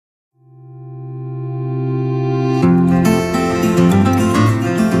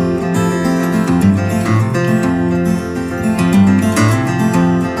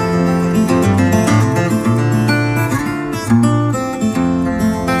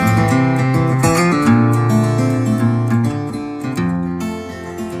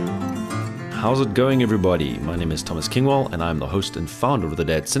How's it going, everybody? My name is Thomas Kingwell, and I'm the host and founder of the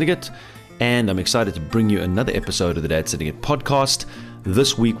Dad Syndicate. And I'm excited to bring you another episode of the Dad Syndicate podcast.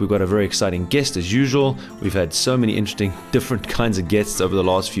 This week, we've got a very exciting guest as usual. We've had so many interesting, different kinds of guests over the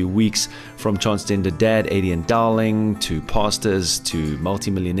last few weeks, from transgender dad Adrian Dowling, to pastors, to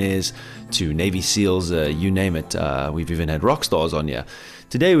multimillionaires, to Navy SEALs, you name it. We've even had rock stars on here.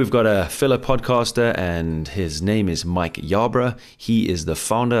 Today, we've got a fellow podcaster, and his name is Mike Yarbrough. He is the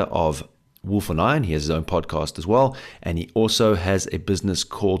founder of Wolf and Iron. He has his own podcast as well, and he also has a business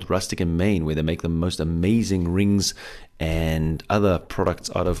called Rustic in Maine, where they make the most amazing rings and other products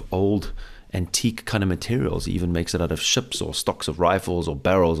out of old antique kind of materials. He even makes it out of ships or stocks of rifles or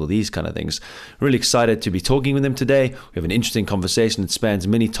barrels or these kind of things. Really excited to be talking with him today. We have an interesting conversation that spans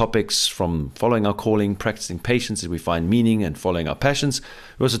many topics, from following our calling, practicing patience as we find meaning, and following our passions.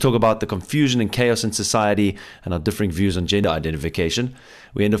 We also talk about the confusion and chaos in society and our differing views on gender identification.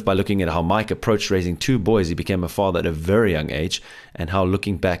 We end off by looking at how Mike approached raising two boys. He became a father at a very young age, and how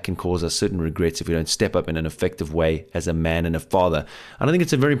looking back can cause us certain regrets if we don't step up in an effective way as a man and a father. And I think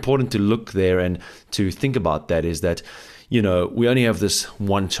it's very important to look there and to think about that, is that, you know, we only have this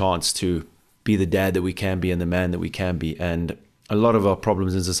one chance to be the dad that we can be and the man that we can be. And a lot of our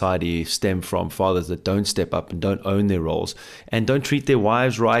problems in society stem from fathers that don't step up and don't own their roles and don't treat their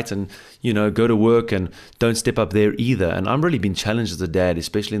wives right, and, you know, go to work and don't step up there either. And I'm really been challenged as a dad,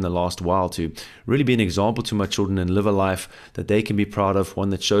 especially in the last while, to really be an example to my children and live a life that they can be proud of,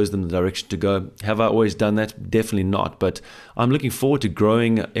 one that shows them the direction to go. Have I always done that? Definitely not. But I'm looking forward to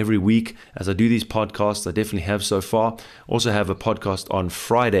growing every week as I do these podcasts. I definitely have so far. Also have a podcast on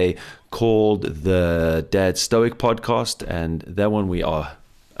Friday called the Dad Stoic Podcast, and that one we are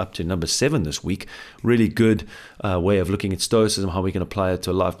up to number 7 this week. Really good way of looking at stoicism, how we can apply it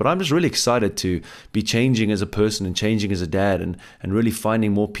to life. But I'm just really excited to be changing as a person and changing as a dad, and really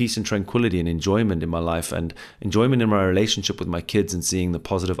finding more peace and tranquility and enjoyment in my life, and enjoyment in my relationship with my kids, and seeing the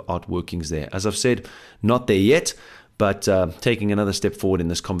positive outworkings there. As I've said, not there yet, but taking another step forward in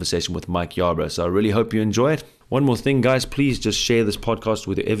this conversation with Mike Yarbrough. So I really hope you enjoy it. One more thing, guys, please just share this podcast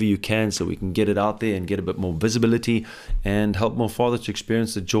with whoever you can, so we can get it out there and get a bit more visibility and help more fathers to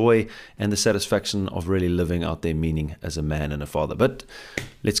experience the joy and the satisfaction of really living out their meaning as a man and a father. But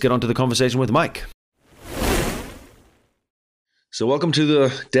let's get on to the conversation with Mike. So welcome to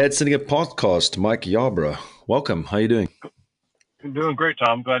the Dad Syndicate podcast, Mike Yarbrough. Welcome. How are you doing? I'm doing great,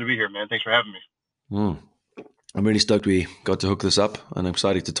 Tom. Glad to be here, man. Thanks for having me. I'm really stoked we got to hook this up, and I'm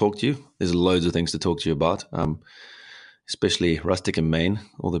excited to talk to you. There's loads of things to talk to you about, especially Rustic in Maine,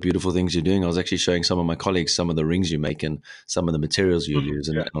 all the beautiful things you're doing. I was actually showing some of my colleagues some of the rings you make and some of the materials you use,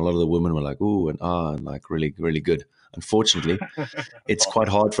 and a lot of the women were like, ooh, and and like really, really good. Unfortunately, it's quite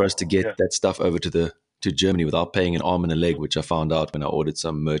hard for us to get that stuff over to Germany without paying an arm and a leg, which I found out when I ordered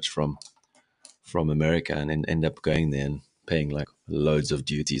some merch from America, and then end up going there and paying like loads of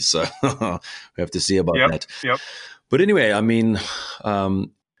duties. So we have to see about that. Yep. But anyway, I mean,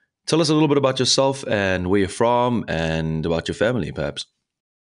 tell us a little bit about yourself and where you're from, and about your family, perhaps.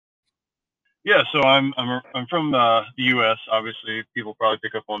 Yeah, so I'm from the U.S. Obviously, people probably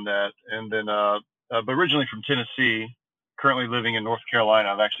pick up on that, and then but originally from Tennessee, currently living in North Carolina.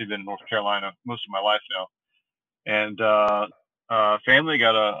 I've actually been in North Carolina most of my life now, and family,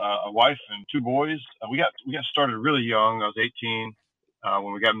 got a wife and 2 boys. We got started really young. I was 18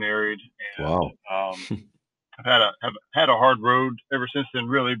 when we got married, and Wow. I've had a hard road ever since then,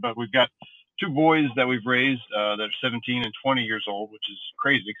 really. But we've got 2 boys that we've raised that are 17 and 20 years old, which is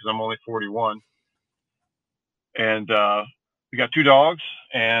crazy because I'm only 41. And we got 2 dogs,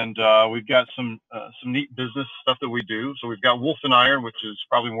 and we've got some neat business stuff that we do. So we've got Wolf and Iron, which is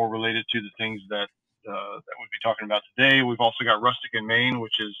probably more related to the things that we'll be talking about today. We've also got Rustic in Maine,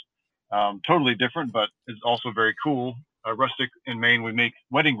 which is totally different, but is also very cool. Rustic in Maine, we make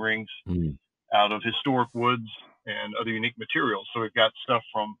wedding rings out of historic woods and other unique materials. So we've got stuff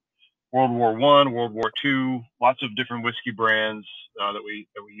from World War I, World War II, lots of different whiskey brands that we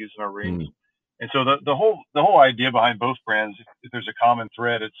use in our rings. And so the whole idea behind both brands, if there's a common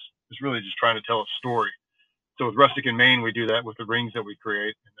thread, it's really just trying to tell a story. So with Rustic in Maine, we do that with the rings that we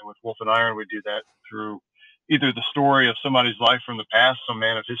create, and then with Wolf and Iron, we do that through either the story of somebody's life from the past, some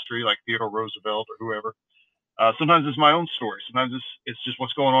man of history like Theodore Roosevelt or whoever. Sometimes it's my own story. Sometimes it's just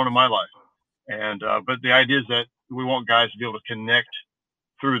what's going on in my life. And but the idea is that we want guys to be able to connect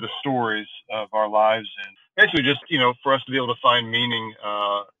through the stories of our lives, and basically just, you know, for us to be able to find meaning,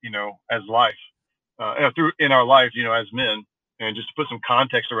 you know, as life, through in our life, you know, as men, and just to put some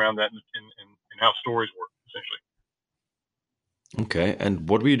context around that, and how stories work, essentially. Okay. And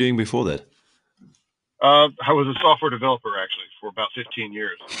what were you doing before that? I was a software developer actually for about 15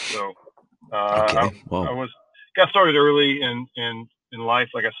 years. So I Okay. Wow. got started early in life,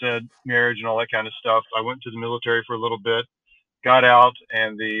 like I said, marriage and all that kind of stuff. I went to the military for a little bit, got out,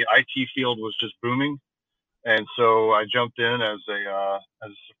 and the IT field was just booming. And so I jumped in as a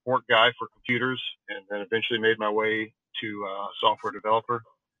support guy for computers, and then eventually made my way to software developer.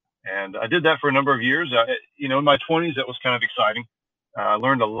 And I did that for a number of years. In my 20s, that was kind of exciting. I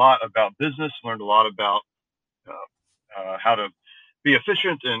learned a lot about business, learned a lot about how to be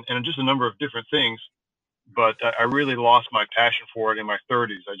efficient, and just a number of different things. But I really lost my passion for it in my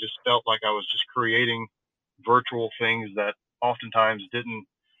 30s. I just felt like I was just creating virtual things that oftentimes didn't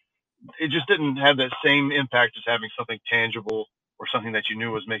have that same impact as having something tangible or something that you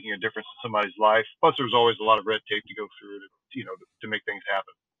knew was making a difference in somebody's life. Plus, there was always a lot of red tape to go through to make things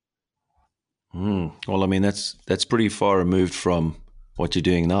happen. Well, I mean, that's pretty far removed from what you're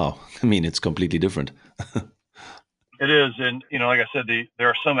doing now. I mean, it's completely different. It is, and like I said, there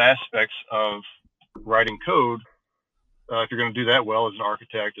are some aspects of writing code, if you're going to do that well as an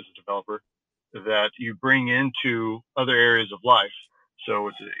architect, as a developer, that you bring into other areas of life. So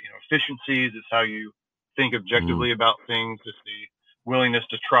it's efficiencies. It's how you think Mm, objectively about things. It's the willingness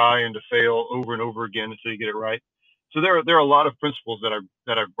to try and to fail over and over again until you get it right. So there are a lot of principles that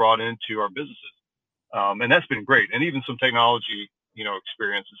I've brought into our businesses, and that's been great. And even some technology,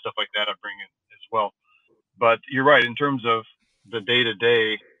 experience and stuff like that, I bring in as well. But you're right in terms of the day to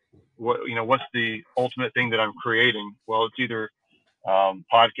day. What's the ultimate thing that I'm creating? Well, it's either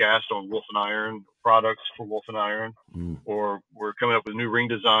podcast on Wolf and Iron, products for Wolf and Iron, mm. or we're coming up with new ring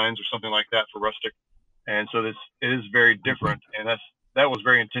designs or something like that for Rustic. And so it is very different, and that was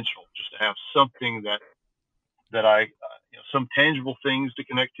very intentional, just to have something that some tangible things to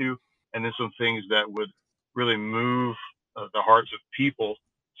connect to, and then some things that would really move the hearts of people,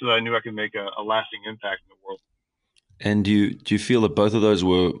 so that I knew I could make a lasting impact in the world. And do you feel that both of those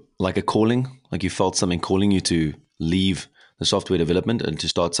were like a calling? Like you felt something calling you to leave the software development and to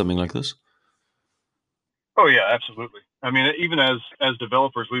start something like this? Oh yeah, absolutely. I mean, even as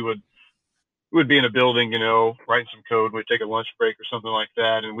developers, we would be in a building, writing some code. We'd take a lunch break or something like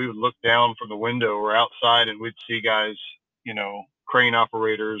that, and we would look down from the window or outside, and we'd see guys, crane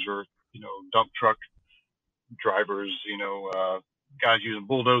operators or dump truck drivers, guys using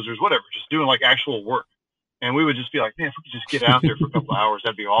bulldozers, whatever, just doing like actual work. And we would just be like, man, if we could just get out there for a couple of hours,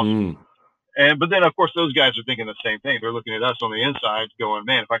 that'd be awesome. Mm, But then, of course, those guys are thinking the same thing. They're looking at us on the inside, going,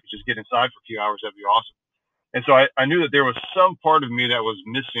 man, if I could just get inside for a few hours, that'd be awesome. And so I knew that there was some part of me that was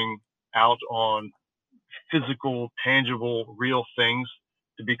missing out on physical, tangible, real things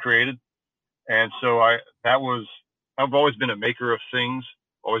to be created. And so I've always been a maker of things,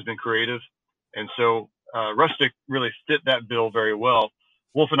 always been creative. And so Rustic really fit that bill very well.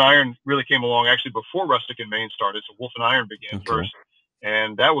 Wolf and Iron really came along actually before Rustic and Main started. So Wolf and Iron began okay. first.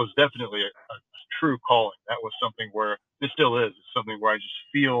 And that was definitely a true calling. That was something where it still is. It's something where I just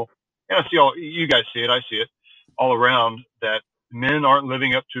feel, and I see all you guys see it, I see it all around, that men aren't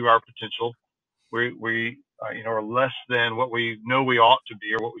living up to our potential. We are less than what we know we ought to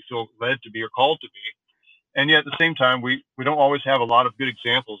be, or what we feel led to be or called to be. And yet at the same time, we don't always have a lot of good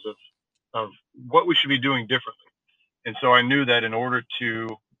examples of what we should be doing differently. And so I knew that in order to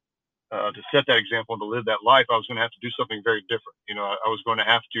set that example and to live that life, I was going to have to do something very different. I was going to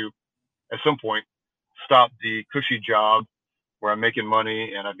have to, at some point, stop the cushy job where I'm making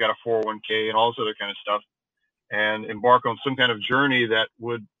money and I've got a 401k and all this other kind of stuff, and embark on some kind of journey that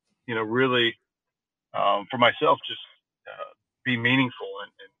would, really, for myself, just be meaningful,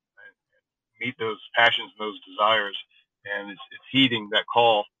 and meet those passions and those desires. And it's heeding that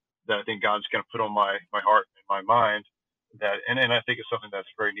call that I think God's going to put on my heart and my mind. And I think it's something that's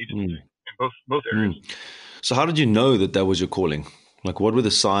very needed Mm, today in both areas. mm. So how did you know that that was your calling? Like, what were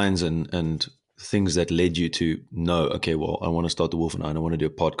the signs and things that led you to know? Okay, well, I want to start the Wolf and Iron. I want to do a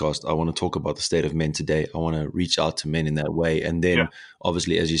podcast. I want to talk about the state of men today. I want to reach out to men in that way. And Yeah. then,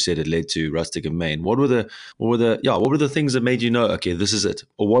 obviously, as you said, it led to Rustic and Main. What were the things that made you know? Okay, this is it.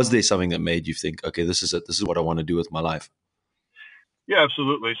 Or was there something that made you think, okay, this is it. This is what I want to do with my life. Yeah,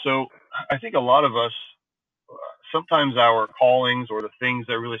 absolutely. So I think a lot of us, sometimes our callings or the things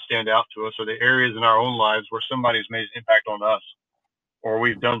that really stand out to us are the areas in our own lives where somebody's made an impact on us, or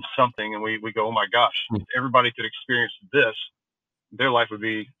we've done something and we go, oh my gosh, Mm, if everybody could experience this, their life would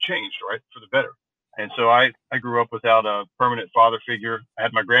be changed, right, for the better. And so I grew up without a permanent father figure. I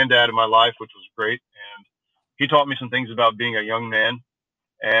had my granddad in my life, which was great. And he taught me some things about being a young man.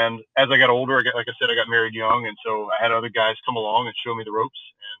 And as I got older, like I said, I got married young. And so I had other guys come along and show me the ropes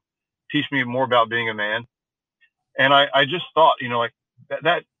and teach me more about being a man. And I just thought, like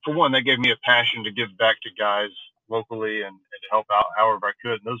that, for one, that gave me a passion to give back to guys locally, and to help out however I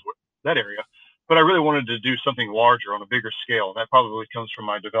could. And that area. But I really wanted to do something larger on a bigger scale. That probably comes from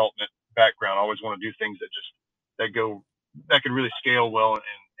my development background. I always want to do things that could really scale well and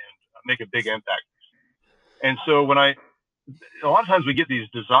make a big impact. And so a lot of times we get these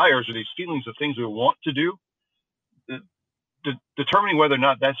desires or these feelings of things we want to do, determining whether or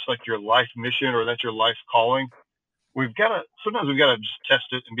not that's like your life mission or that's your life calling. Sometimes we've got to just test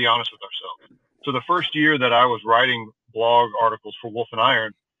it and be honest with ourselves. So the first year that I was writing blog articles for Wolf and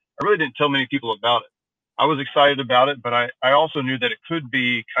Iron, I really didn't tell many people about it. I was excited about it, but I also knew that it could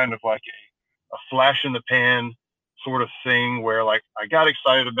be kind of like a flash in the pan sort of thing where like I got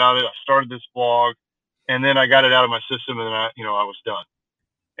excited about it. I started this blog and then I got it out of my system and then I was done.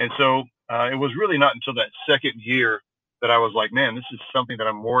 And so it was really not until that second year that I was like, man, this is something that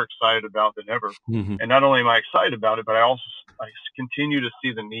I'm more excited about than ever. Mm-hmm. And not only am I excited about it, but I continue to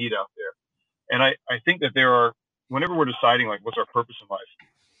see the need out there. And I think that whenever we're deciding like what's our purpose in life,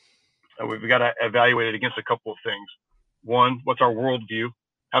 we've got to evaluate it against a couple of things. One, what's our worldview?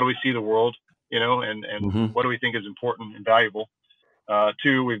 How do we see the world? And Mm-hmm. what do we think is important and valuable?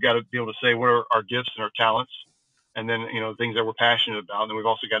 Two, we've got to be able to say what are our gifts and our talents, and then things that we're passionate about. And then we've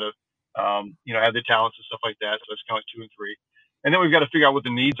also got to have the talents and stuff like that. So that's kind of like 2 and 3. And then we've got to figure out what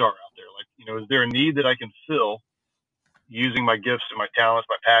the needs are out there. Like, is there a need that I can fill using my gifts and my talents,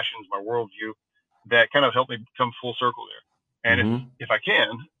 my passions, my worldview that kind of help me come full circle there? And Mm-hmm. if I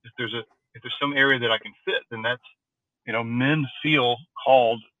can, if there's some area that I can fit, then that's, men feel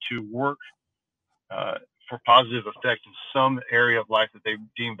called to work for positive effect in some area of life that they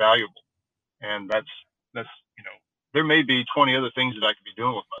deem valuable. And that's there may be 20 other things that I could be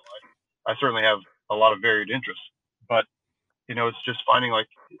doing with my life. I certainly have a lot of varied interests, but it's just finding like,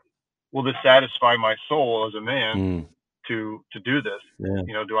 will this satisfy my soul as a man to do this?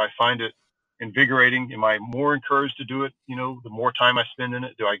 Yeah. Do I find it invigorating? Am I more encouraged to do it? The more time I spend in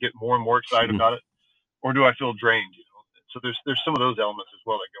it, do I get more and more excited about it, or do I feel drained? So there's some of those elements as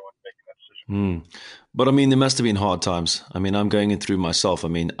well that go into making that decision. But I mean, there must have been hard times. I mean, I'm going it through myself. I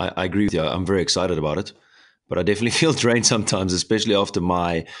mean, I agree with you. I'm very excited about it, but I definitely feel drained sometimes, especially after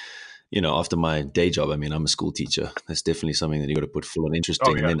my day job. I mean, I'm a school teacher. That's definitely something that you got to put full and interest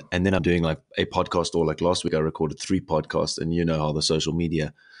in. Yeah. And then I'm doing like a podcast, or like last week I recorded 3 podcasts, and how the social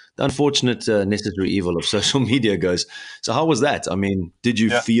media, the unfortunate necessary evil of social media goes. So how was that? I mean, did you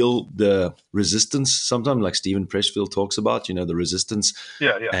feel the resistance sometimes, like Stephen Pressfield talks about, the resistance,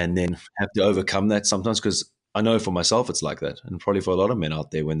 and then have to overcome that sometimes? Because I know for myself it's like that, and probably for a lot of men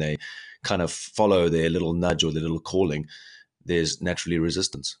out there, when they kind of follow their little nudge or their little calling, there's naturally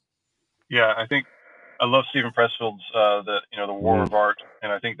resistance. Yeah, I think I love Stephen Pressfield's the War of Art,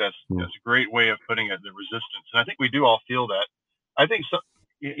 and I think that's a great way of putting it, the resistance. And I think we do all feel that. I think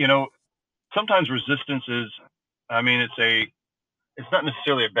sometimes resistance is, I mean, it's not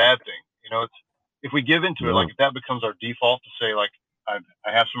necessarily a bad thing. If we give into it, like if that becomes our default to say like I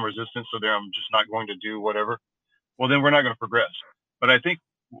have some resistance, so there I'm just not going to do whatever. Well, then we're not going to progress. But I think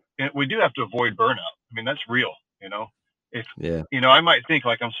we do have to avoid burnout. I mean, that's real. I might think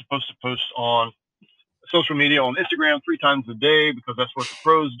like I'm supposed to post on social media, on Instagram 3 times a day because that's what the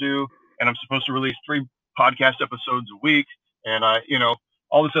pros do, and I'm supposed to release 3 podcast episodes a week, and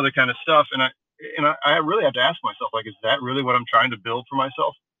all this other kind of stuff, and I really have to ask myself, like, is that really what I'm trying to build for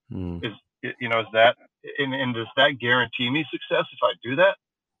myself? Is that and does that guarantee me success if I do that?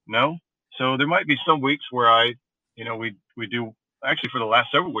 No. So there might be some weeks where we do, actually for the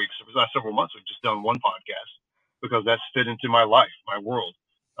last several weeks, for the last several months, we've just done 1 podcast because that's fit into my life, my world.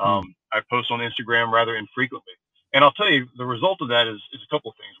 I post on Instagram rather infrequently. And I'll tell you, the result of that is a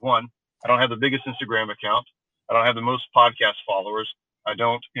couple of things. One, I don't have the biggest Instagram account. I don't have the most podcast followers. I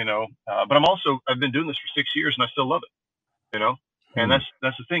don't, but I've been doing this for 6 years and I still love it, and that's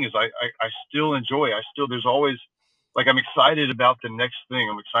the thing is I still enjoy, there's always, like, I'm excited about the next thing.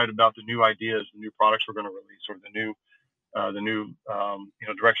 I'm excited about the new ideas, the new products we're going to release, or the new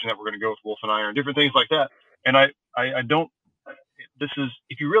direction that we're going to go with Wolf and Iron, different things like that. And I don't,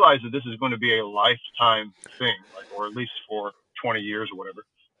 if you realize that this is going to be a lifetime thing, like, or at least for 20 years or whatever,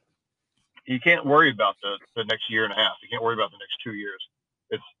 you can't worry about the next year and a half. You can't worry about the next 2 years.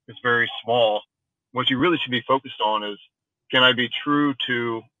 It's very small. What you really should be focused on is, can I be true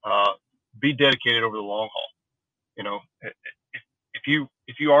to be dedicated over the long haul? If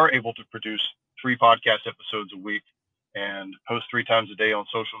you are able to produce 3 podcast episodes a week and post 3 times a day on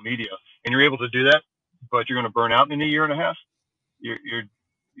social media, and you're able to do that, but you're going to burn out in a year and a half,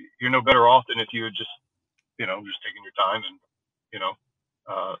 you're no better off than if you had just taken your time and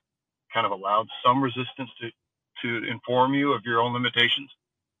kind of allowed some resistance to inform you of your own limitations,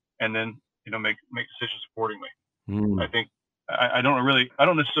 and then make decisions accordingly. I I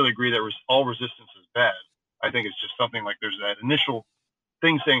don't necessarily agree that all resistance is bad. I think it's just something like there's that initial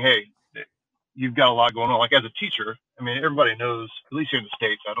thing saying, hey, you've got a lot going on. Like as a teacher, I mean, everybody knows, at least here in the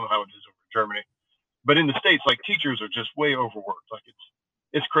States, I don't know how it is over in Germany, but in the States, like teachers are just way overworked. Like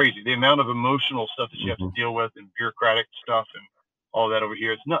it's crazy. The amount of emotional stuff that you have to deal with and bureaucratic stuff and all that over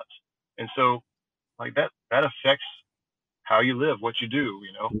here, it's nuts. And so like that affects how you live, what you do,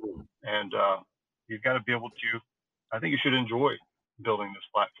 and you've got to be able to, I think you should enjoy building this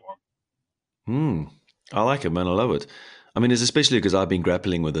platform. I like it, man. I love it. I mean, it's especially because I've been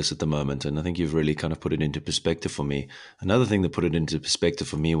grappling with this at the moment, and I think you've really kind of put it into perspective for me. Another thing that put it into perspective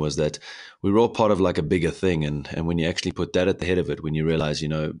for me was that we were all part of like a bigger thing, and when you actually put that at the head of it, when you realize,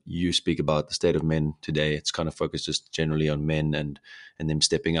 you speak about the state of men today, it's kind of focused just generally on men and them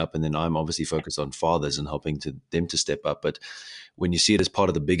stepping up, and then I'm obviously focused on fathers and helping them to step up. But when you see it as part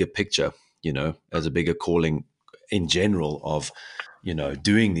of the bigger picture, as a bigger calling in general of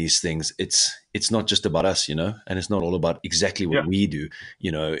doing these things, it's not just about us, and it's not all about exactly what we do.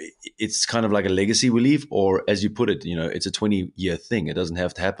 It's kind of like a legacy we leave, or as you put it, it's a 20-year thing. It doesn't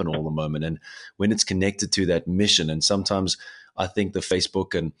have to happen all the moment. And when it's connected to that mission, and sometimes I think the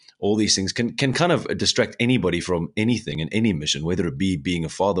Facebook and all these things can kind of distract anybody from anything and any mission, whether it be being a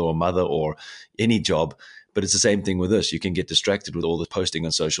father or mother or any job. But it's the same thing with this. You can get distracted with all the posting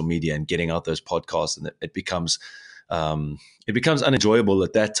on social media and getting out those podcasts, and it becomes unenjoyable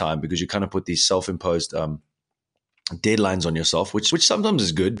at that time, because you kind of put these self-imposed deadlines on yourself, which sometimes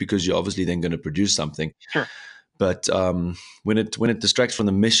is good because you're obviously then going to produce something. Sure. But when it distracts from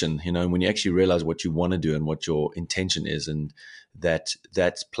the mission, when you actually realize what you want to do and what your intention is, and that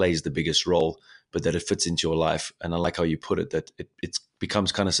plays the biggest role, but that it fits into your life. And I like how you put it, that it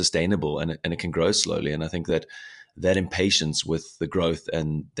becomes kind of sustainable, and it can grow slowly. And I think that impatience with the growth,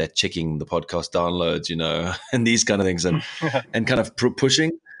 and that checking the podcast downloads, and these kind of things, and kind of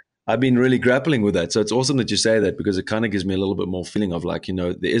pushing, I've been really grappling with that. So it's awesome that you say that, because it kind of gives me a little bit more feeling of like,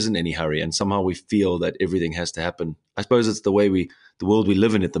 there isn't any hurry, and somehow we feel that everything has to happen. I suppose it's the world we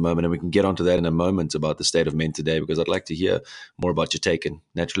live in at the moment, and we can get onto that in a moment about the state of men today, because I'd like to hear more about your take. And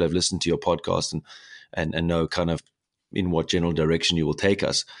naturally, I've listened to your podcast and know kind of in what general direction you will take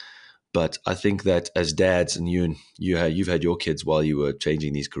us. But I think that as dads, and you've had your kids while you were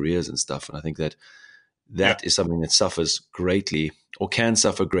changing these careers and stuff, and I think that is something that suffers greatly, or can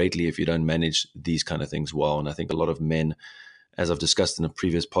suffer greatly, if you don't manage these kind of things well. And I think a lot of men, as I've discussed in a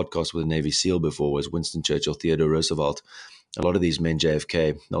previous podcast with a Navy SEAL before, was Winston Churchill, Theodore Roosevelt. A lot of these men,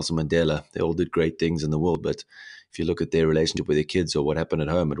 JFK, Nelson Mandela, they all did great things in the world. But if you look at their relationship with their kids or what happened at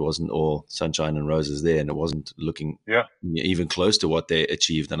home, it wasn't all sunshine and roses there, and it wasn't looking even close to what they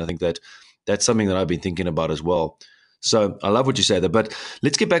achieved. And I think that that's something that I've been thinking about as well. So I love what you say there. But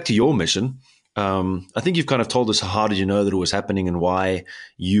let's get back to your mission. I think you've kind of told us how did you know that it was happening, and why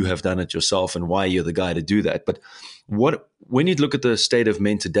you have done it yourself, and why you're the guy to do that. But when you look at the state of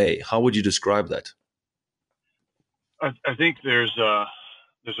men today, how would you describe that? I think there's a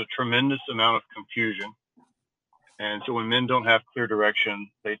tremendous amount of confusion. And so when men don't have clear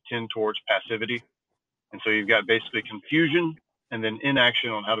direction, they tend towards passivity. And so you've got basically confusion and then inaction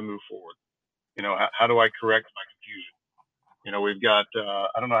on how to move forward. How do I correct my confusion? We've got,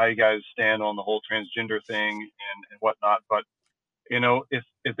 I don't know how you guys stand on the whole transgender thing and whatnot, but,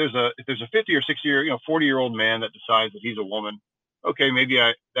 if there's a 50 or 60 year, 40-year-old man that decides that he's a woman, okay, maybe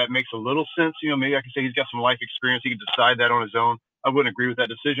that makes a little sense. Maybe I can say he's got some life experience. He can decide that on his own. I wouldn't agree with that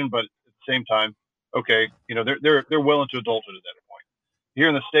decision, but at the same time, okay, they're well into adulthood at that point. Here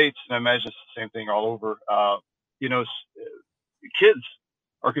in the States, and I imagine it's the same thing all over, kids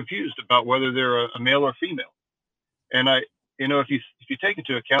are confused about whether they're a male or female. And if you take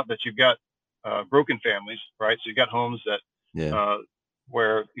into account that you've got broken families, right? So you've got homes that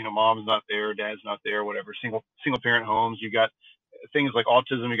where mom's not there, dad's not there, whatever, single parent homes. You got things like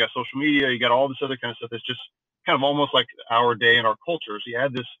autism, you got social media, you got all this other kind of stuff that's just kind of almost like our day in our culture. So you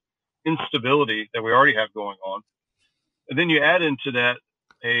add this instability that we already have going on, and then you add into that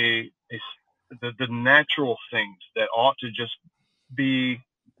the natural things that ought to just be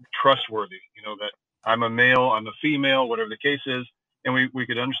trustworthy. That I'm a male, I'm a female, whatever the case is, and we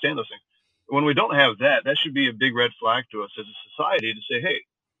could understand those things. When we don't have that, that should be a big red flag to us as a society to say, hey,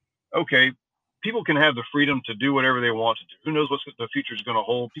 okay, people can have the freedom to do whatever they want to do. Who knows what the future is going to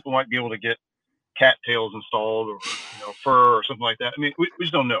hold? People might be able to get cattails installed, or fur or something like that. I mean, we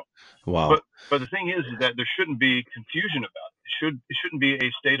just don't know. Wow. But the thing is that there shouldn't be confusion about it. It shouldn't be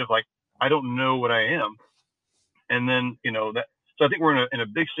a state of like, I don't know what I am, and then that. So I think we're in a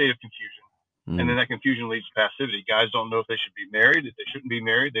big state of confusion, and then that confusion leads to passivity. Guys don't know if they should be married, if they shouldn't be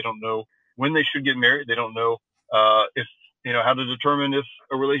married. They don't know when they should get married. They don't know if how to determine if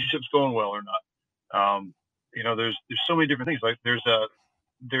a relationship's going well or not. There's so many different things. Like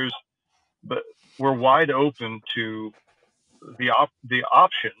but we're wide open to the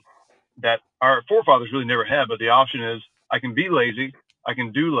option that our forefathers really never had. But the option is I can be lazy, I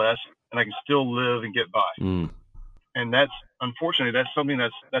can do less, and I can still live and get by. And that's unfortunately that's something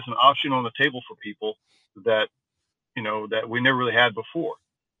that's an option on the table for people that that we never really had before.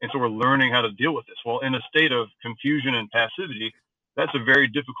 And so we're learning how to deal with this. Well, in a state of confusion and passivity, that's a very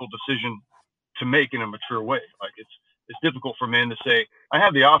difficult decision to make in a mature way. Like it's difficult for men to say, I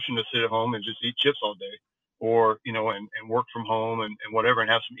have the option to sit at home and just eat chips all day, or and work from home and whatever, and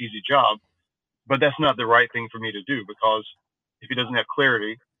have some easy job. But that's not the right thing for me to do, because if he doesn't have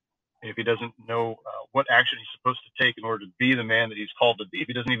clarity, if he doesn't know what action he's supposed to take in order to be the man that he's called to be, if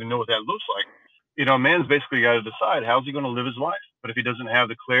he doesn't even know what that looks like, a man's basically got to decide how's he going to live his life. But if he doesn't have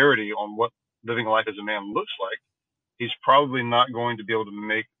the clarity on what living life as a man looks like, he's probably not going to be able to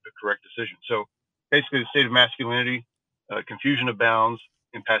make the correct decision. So basically, the state of masculinity, confusion abounds,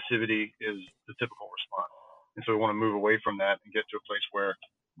 and passivity is the typical response. And so we want to move away from that and get to a place where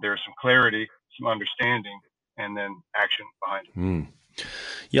there's some clarity, some understanding, and then action behind it.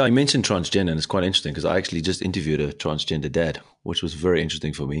 Yeah, you mentioned transgender, and it's quite interesting because I actually just interviewed a transgender dad, which was very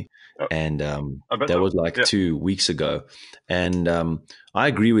interesting for me. And that was like 2 weeks ago. And I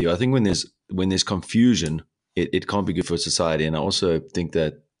agree with you. I think when there's confusion, it can't be good for society. And I also think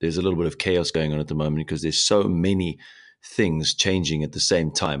that there's a little bit of chaos going on at the moment because there's so many things changing at the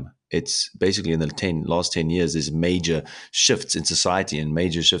same time. It's basically in the last 10 years, there's major shifts in society and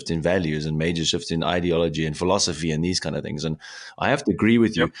major shifts in values and major shifts in ideology and philosophy and these kind of things. And I have to agree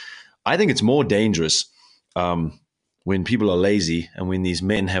with you. I think it's more dangerous when people are lazy and when these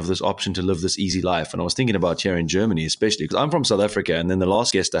men have this option to live this easy life. And I was thinking about here in Germany, especially because I'm from South Africa. And then the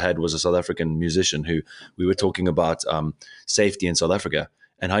last guest I had was a South African musician who we were talking about safety in South Africa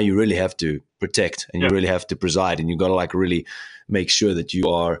and how you really have to protect and you really have to preside, and you got to like really make sure that you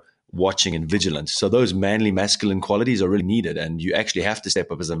are watching and vigilant. So those manly, masculine qualities are really needed, and you actually have to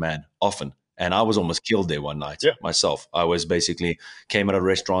step up as a man often. And I was almost killed there one night myself. I was basically came out of a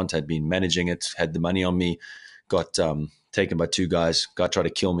restaurant, had been managing it, had the money on me, got taken by 2 guys, guy tried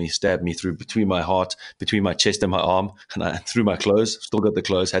to kill me, stabbed me through between my heart, between my chest and my arm, and I threw my clothes, still got the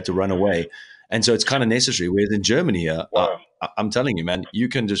clothes, had to run away. And so it's kind of necessary. Whereas in Germany here, I'm telling you, man, you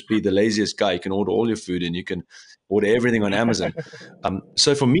can just be the laziest guy. You can order all your food and you can order everything on Amazon.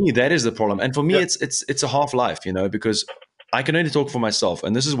 So for me, that is the problem. And for me, it's a half life, because I can only talk for myself.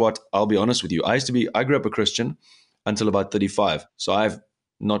 And this is what I'll be honest with you. I grew up a Christian until about 35. So I've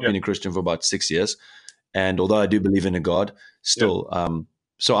not been a Christian for about 6 years. And although I do believe in a God, still,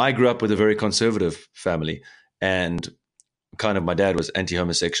 so I grew up with a very conservative family, and kind of my dad was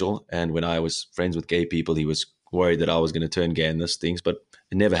anti-homosexual. And when I was friends with gay people, he was worried that I was going to turn gay and those things, but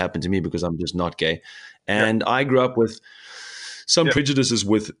it never happened to me because I'm just not gay. And I grew up with some prejudices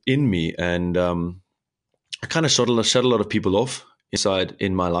within me, and I kind of shut a lot of people off inside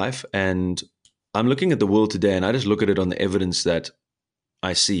in my life. And I'm looking at the world today, and I just look at it on the evidence that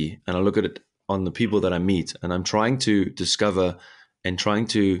I see, and I look at it on the people that I meet, and I'm trying to discover and trying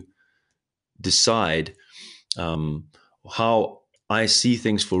to decide how I see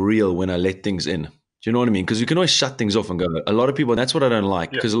things for real when I let things in. Do you know what I mean? Because you can always shut things off and go. A lot of people, that's what I don't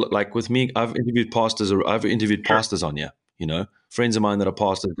like. Because like with me, I've interviewed pastors on here, friends of mine that are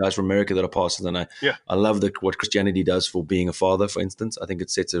pastors, guys from America that are pastors. And I love what Christianity does for being a father, for instance. I think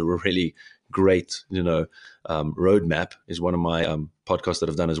it sets a really great, roadmap. Is one of my podcasts that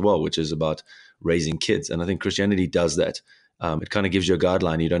I've done as well, which is about raising kids. And I think Christianity does that. It kind of gives you a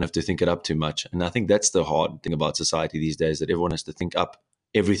guideline. You don't have to think it up too much. And I think that's the hard thing about society these days, that everyone has to think up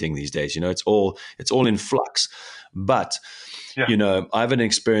everything these days. It's all in flux. But, I have an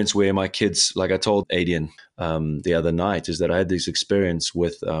experience where my kids, like I told Adian the other night, is that I had this experience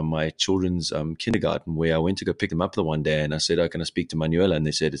with my children's kindergarten where I went to go pick them up the one day, and I said, "Oh, can I speak to Manuela?" And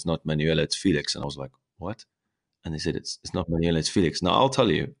they said, "It's not Manuela, it's Felix." And I was like, "What?" And they said, it's not Manuela, it's Felix. Now, I'll tell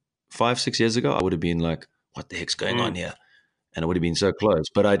you, 5-6 years ago, I would have been like, what the heck's going on here? And I would have been so close.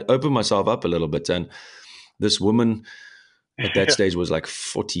 But I'd opened myself up a little bit. And this woman at that stage was like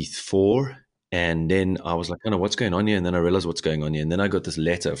 44. And then I was like, oh, no, what's going on here? And then I realized what's going on here. And then I got this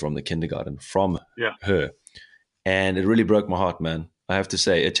letter from the kindergarten from her. And it really broke my heart, man. I have to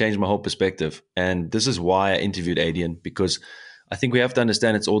say, it changed my whole perspective. And this is why I interviewed Adian, because I think we have to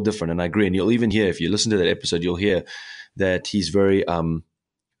understand it's all different. And I agree. And you'll even hear, if you listen to that episode, you'll hear that he's very,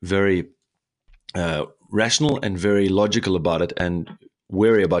 very rational and very logical about it, and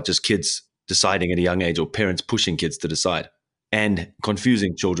wary about just kids deciding at a young age or parents pushing kids to decide. and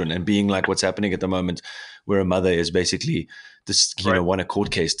confusing children and being like what's happening at the moment, where a mother is basically this, Right. won a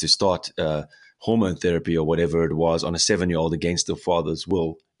court case to start hormone therapy or whatever it was on a 7-year-old against the father's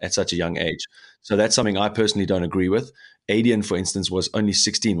will at such a young age. So that's something I personally don't agree with. Adian, for instance, was only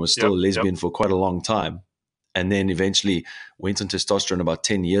 16, was still Yep. a lesbian for quite a long time, and then eventually went on testosterone about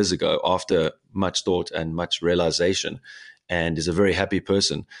 10 years ago after much thought and much realization, and is a very happy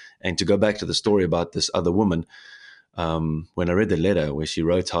person. And to go back to the story about this other woman, when I read the letter where she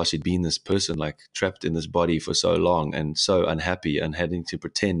wrote how she'd been this person, like trapped in this body for so long and so unhappy and having to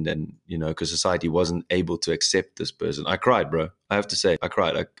pretend, and because society wasn't able to accept this person, I cried, bro. I have to say, I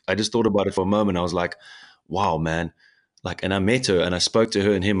cried. I just thought about it for a moment. I was like, wow, man. Like, and I met her and I spoke to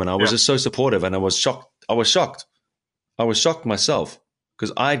her and him, and I was Yeah. just so supportive, and I was shocked. I was shocked myself,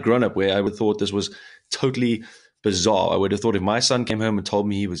 because I'd grown up where I would have thought this was totally bizarre. I would have thought if my son came home and told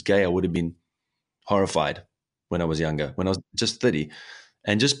me he was gay, I would have been horrified when I was younger, when I was just 30.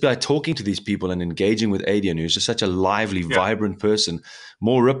 And just by talking to these people and engaging with Adian, who's just such a lively, Yeah. vibrant person,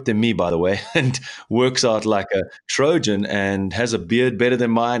 more ripped than me, by the way, and works out like a Trojan and has a beard better than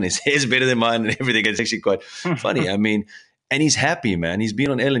mine, his hair's better than mine, and everything. It's actually quite funny. I mean, and he's happy, man. He's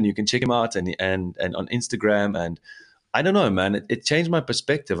been on Ellen. You can check him out, and on Instagram. And I don't know, man. It changed my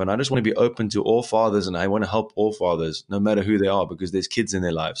perspective, and I just want to be open to all fathers, and I want to help all fathers, no matter who they are, because there's kids in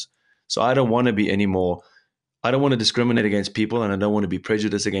their lives. So I don't want to be anymore. I don't want to discriminate against people, and I don't want to be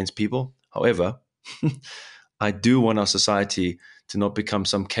prejudiced against people. However, I do want our society to not become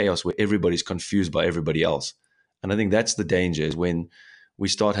some chaos where everybody's confused by everybody else. And I think that's the danger, is when we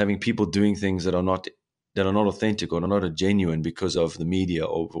start having people doing things that are not authentic or are not genuine because of the media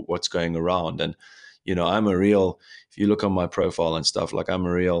or what's going around. And I'm a real, if you look on my profile and stuff, like, I'm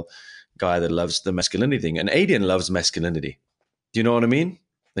a real guy that loves the masculinity thing, and Adian loves masculinity. Do you know what I mean?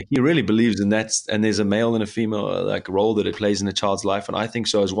 Like, he really believes in that, and there's a male and a female like role that it plays in a child's life, and I think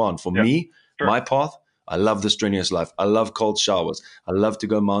so as well. And for Yeah. me, Sure. my path, I love the strenuous life. I love cold showers. I love to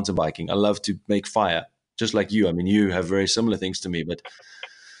go mountain biking. I love to make fire, just like you. I mean, you have very similar things to me, but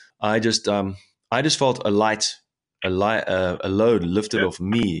I just felt a load lifted Yeah. off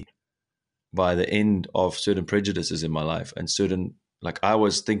me by the end of certain prejudices in my life, and certain, like, I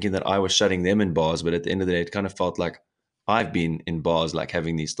was thinking that I was shutting them in bars, but at the end of the day, it kind of felt like I've been in bars, like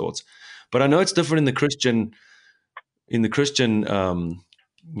having these thoughts. But I know it's different in the Christian, I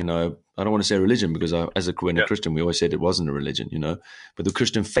don't want to say religion, because when a Yeah. Christian, we always said it wasn't a religion, but the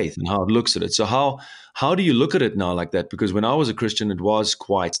Christian faith and how it looks at it. So how do you look at it now like that? Because when I was a Christian, it was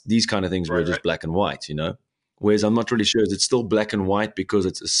quite, these kind of things were Right. just Right. black and white, Whereas I'm not really sure, is it still black and white because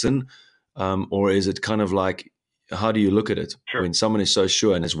it's a sin, or is it kind of like, how do you look at it Sure. when someone is so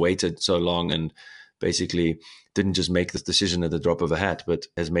sure and has waited so long and basically didn't just make this decision at the drop of a hat, but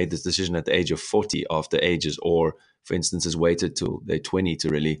has made this decision at the age of 40 after ages, or, for instance, has waited till they're 20 to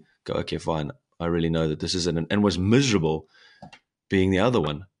really go, okay, fine, I really know that this isn't, and was miserable being the other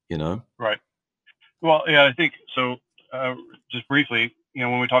one. Right. Well, yeah, I think so. Just briefly,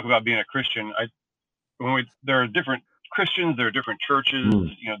 when we talk about being a Christian, there are different Christians, there are different churches,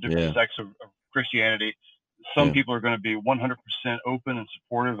 different Yeah. sects of Christianity. Some Yeah. people are going to be 100% open and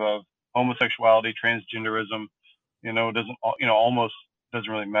supportive of homosexuality, transgenderism. Almost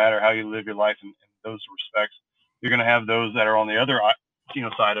doesn't really matter how you live your life in those respects. You're going to have those that are on the other,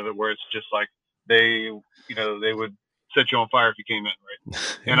 side of it, where it's just like they would set you on fire if you came in, right?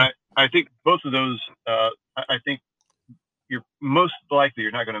 Yeah. And I think both of those, I think you're most likely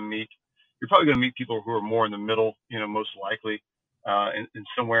you're not going to meet. You're probably going to meet people who are more in the middle, most likely, in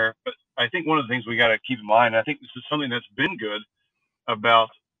somewhere. But I think one of the things we got to keep in mind, and I think this is something that's been good about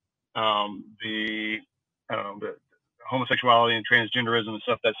the homosexuality and transgenderism and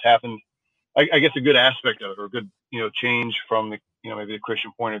stuff that's happened. I guess a good aspect of it, or a good change from the maybe the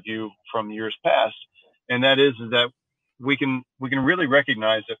Christian point of view from years past, and that is that we can really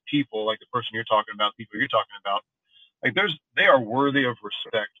recognize that people like the person you're talking about, people you're talking about, like they are worthy of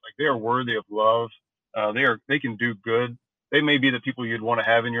respect, like they are worthy of love. They can do good. They may be the people you'd want to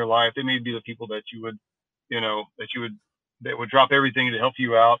have in your life. They may be the people that you would that would drop everything to help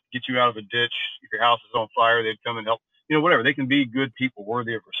you out, get you out of a ditch. If your house is on fire, they'd come and help. Whatever. They can be good people,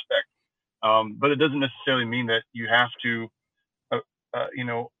 worthy of respect. But it doesn't necessarily mean that you have to, uh,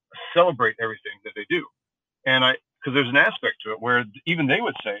 celebrate everything that they do. And because there's an aspect to it where even they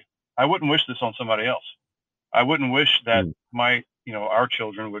would say, I wouldn't wish this on somebody else. I wouldn't wish that our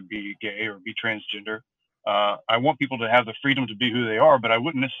children would be gay or be transgender. I want people to have the freedom to be who they are, but I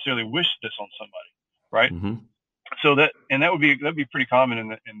wouldn't necessarily wish this on somebody. Right. Mm-hmm. So that'd be pretty common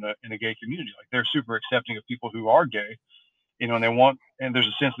in the gay community. Like, they're super accepting of people who are gay, and there's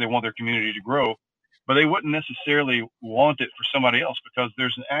a sense they want their community to grow, but they wouldn't necessarily want it for somebody else, because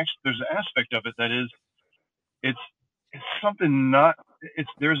there's an aspect of it that is, it's it's something not it's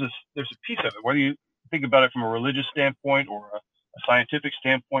there's a piece of it, whether you think about it from a religious standpoint or a scientific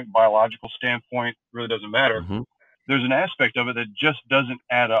standpoint, biological standpoint, really doesn't matter. Hmm. There's an aspect of it that just doesn't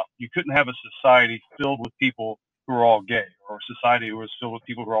add up. You couldn't have a society filled with people who are all gay, or a society who was filled with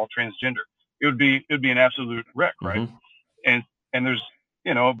people who are all transgender. It would be an absolute wreck, right? Hmm. And there's,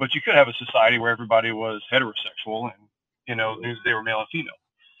 but you could have a society where everybody was heterosexual and, knew they were male and female.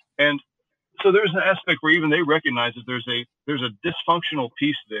 And so there's an aspect where even they recognize that there's a dysfunctional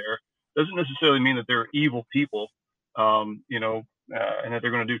piece there. Doesn't necessarily mean that they're evil people, and that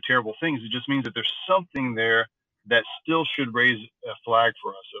they're going to do terrible things. It just means that there's something there that still should raise a flag for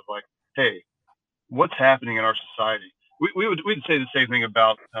us of like, hey, what's happening in our society? We'd say the same thing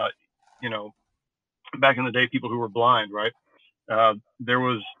about, you know, back in the day, people who were blind, right? There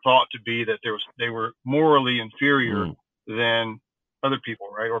was thought to be that they were morally inferior Mm. than other people,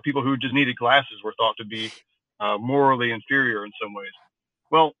 right? Or people who just needed glasses were thought to be morally inferior in some ways.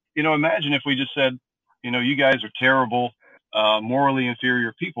 Well, imagine if we just said, you guys are terrible, morally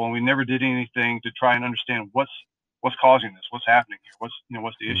inferior people, and we never did anything to try and understand what's causing this, what's happening here,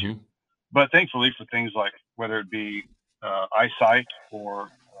 what's the issue. Hmm. But thankfully, for things like whether it be eyesight or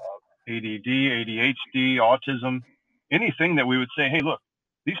ADD, ADHD, autism, anything that we would say, hey, look,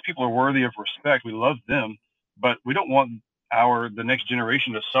 these people are worthy of respect. We love them, but we don't want the next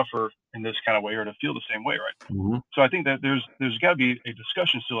generation to suffer in this kind of way or to feel the same way, right? Hmm. So I think that there's got to be a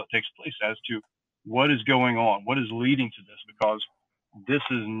discussion still that takes place as to what is going on, what is leading to this, because this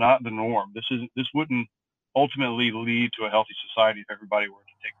is not the norm. This wouldn't ultimately lead to a healthy society if everybody were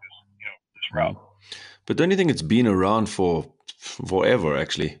to take this route. But don't you think it's been around for forever,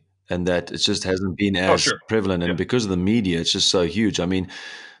 actually, and that it just hasn't been Oh, as sure. prevalent? Yeah. And because of the media, it's just so huge. I mean,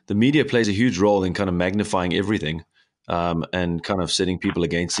 the media plays a huge role in kind of magnifying everything, and kind of setting people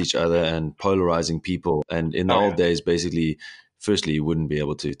against each other and polarizing people. And in the Oh, old yeah. days, basically, firstly, you wouldn't be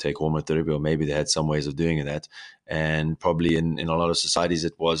able to take hormone therapy, or maybe they had some ways of doing that. And probably in a lot of societies,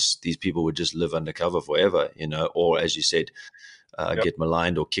 it was these people would just live undercover forever, or as you said, Yep. get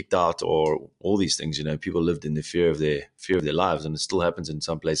maligned or kicked out or all these things. People lived in the fear of their lives, and it still happens in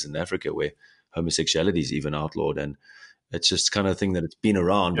some places in Africa where homosexuality is even outlawed. And it's just kind of thing that it's been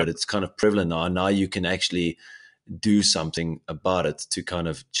around, but Yep. it's kind of prevalent now. And now you can actually do something about it to kind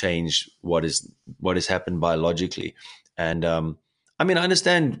of change what has happened biologically. And I mean, I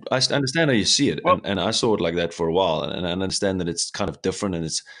understand how you see it, Well, and I saw it like that for a while, and I understand that it's kind of different, and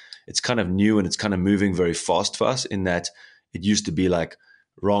it's kind of new, and it's kind of moving very fast for us, in that it used to be like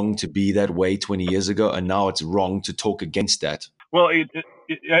wrong to be that way 20 years ago, and now it's wrong to talk against that. Well,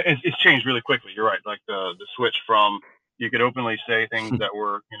 it's changed really quickly. You're right. Like the switch from, you could openly say things that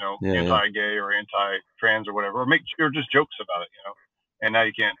were, Yeah, yeah, anti-gay or anti-trans or whatever, or just jokes about it. And now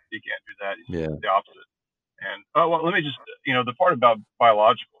you can't do that. It's yeah. the opposite. And well, let me just, the part about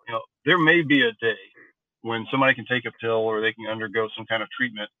biological, there may be a day when somebody can take a pill or they can undergo some kind of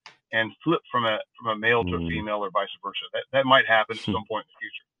treatment and flip from a male to a Mm. female, or vice versa. That might happen at some point in the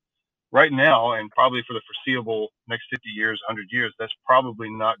future. Right now, and probably for the foreseeable next 50 years, 100 years, that's probably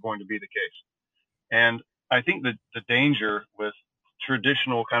not going to be the case. And I think that the danger with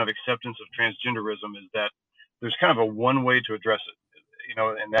traditional kind of acceptance of transgenderism is that there's kind of a one way to address it,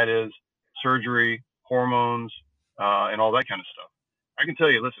 and that is surgery, hormones, and all that kind of stuff. I can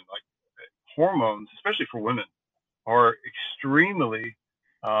tell you, listen, like hormones, especially for women, are extremely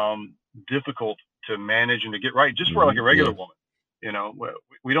um, difficult to manage and to get right, just for like a regular Yeah. woman.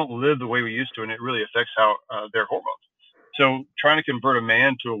 We don't live the way we used to, and it really affects how their hormones. So trying to convert a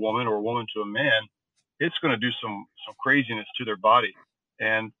man to a woman or a woman to a man, it's going to do some craziness to their body.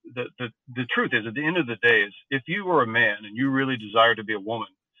 And the truth is, at the end of the day, is if you were a man and you really desire to be a woman,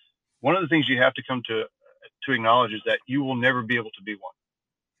 one of the things you have to come to acknowledge is that you will never be able to be one.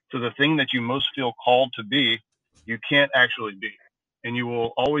 So the thing that you most feel called to be, you can't actually be. And you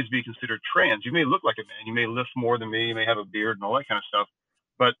will always be considered trans. You may look like a man. You may lift more than me. You may have a beard and all that kind of stuff.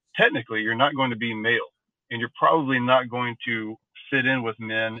 But technically, you're not going to be male. And you're probably not going to fit in with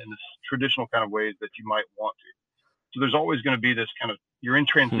men in the traditional kind of ways that you might want to. So there's always going to be this kind of, you're in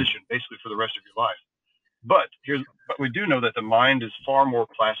Hmm. transition basically for the rest of your life. But we do know that the mind is far more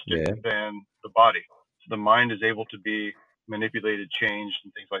plastic Yeah. than the body. So the mind is able to be manipulated, changed,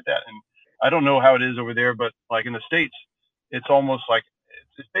 and things like that. And I don't know how it is over there, but like in the States, it's almost like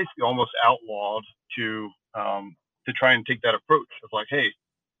it's basically almost outlawed to try and take that approach of like, hey,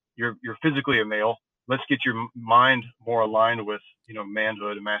 you're physically a male. Let's get your mind more aligned with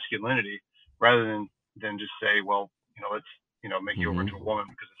manhood and masculinity, rather than just say, well, let's make you over Hmm. to a woman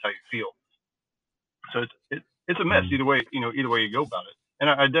because it's how you feel. So it's a mess either way, either way you go about it. And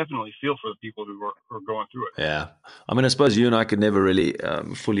I definitely feel for the people who are going through it. Yeah. I mean, I suppose you and I could never really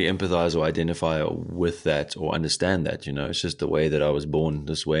fully empathize or identify with that or understand that. It's just the way that I was born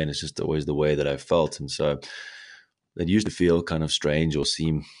this way, and it's just always the way that I felt. And so it used to feel kind of strange or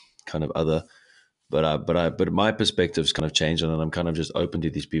seem kind of other. But my perspective's kind of changed, and I'm kind of just open to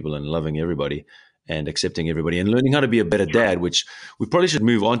these people and loving everybody and accepting everybody and learning how to be a better Sure. dad, which we probably should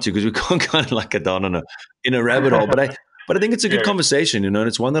move on to because we can't kind of like get down in a rabbit hole. But I think it's a good Yeah. conversation, and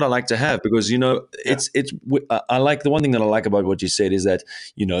it's one that I like to have because Yeah. I like the one thing that I like about what you said is that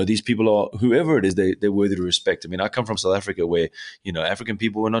these people are, whoever it is, they're worthy of respect. I mean, I come from South Africa where African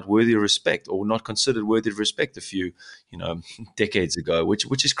people were not worthy of respect or not considered worthy of respect a few decades ago,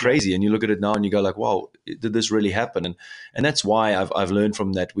 which is crazy. And you look at it now and you go like, wow, did this really happen? And that's why I've learned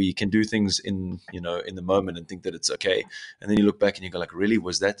from that we can do things in the moment and think that it's okay, and then you look back and you go like, really,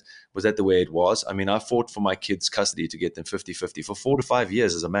 was that the way it was? I mean, I fought for my kids' custody to get them 50-50 for 4 to 5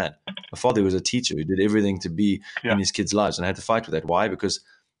 years as a man. My father was a teacher who did everything to be Yeah. in his kids' lives, and I had to fight with that. Why? Because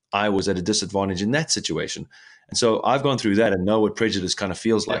I was at a disadvantage in that situation. And so I've gone through that and know what prejudice kind of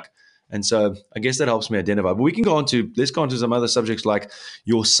feels Yeah. like. And so I guess that helps me identify. But let's go on to some other subjects like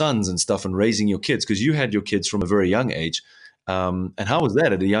your sons and stuff and raising your kids, because you had your kids from a very young age. And how was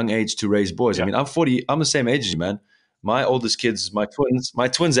that at a young age to raise boys? I Yeah. mean, I'm 40, I'm the same age as you, man. My oldest kids, my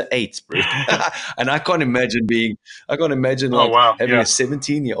twins are 8, bro. And I can't imagine Oh, like wow. having Yeah. a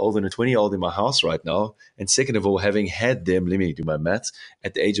 17-year-old and a 20-year-old in my house right now. And second of all, having had them, let me do my maths,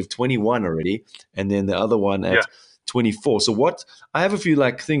 at the age of 21 already, and then the other one Yeah. at 24. So I have a few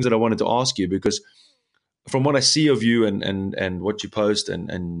like things that I wanted to ask you, because from what I see of you and what you post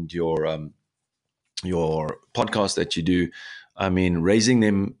and your podcast that you do, I mean, raising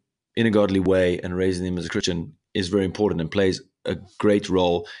them in a godly way and raising them as a Christian is very important and plays a great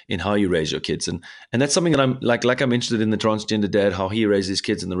role in how you raise your kids. And that's something that I'm like I'm interested in the transgender dad, how he raises his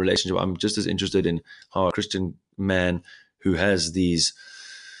kids in the relationship. I'm just as interested in how a Christian man who has these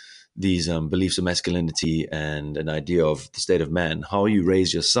beliefs of masculinity and an idea of the state of man, how you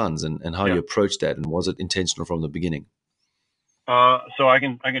raise your sons and how Yeah. you approach that, and was it intentional from the beginning? So I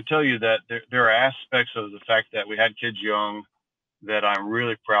can tell you that there are aspects of the fact that we had kids young that I'm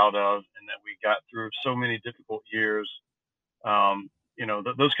really proud of, and that we got through so many difficult years.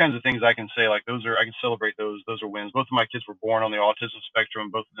 Those kinds of things I can say, like I can celebrate those. Those are wins. Both of my kids were born on the autism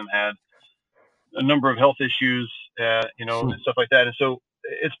spectrum. Both of them had a number of health issues, and stuff like that. And so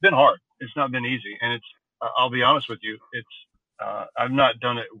it's been hard. It's not been easy. And I'll be honest with you, I've not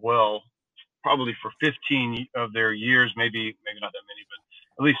done it well probably for 15 of their years, maybe not that many, but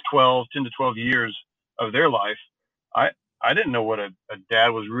at least 10 to 12 years of their life. I didn't know what a dad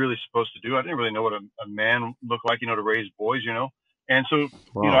was really supposed to do. I didn't really know what a man looked like, to raise boys. And so, I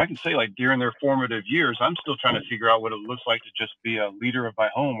Wow. can say, like, during their formative years, I'm still trying to figure out what it looks like to just be a leader of my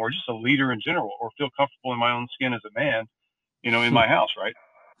home, or just a leader in general, or feel comfortable in my own skin as a man, in my house, right?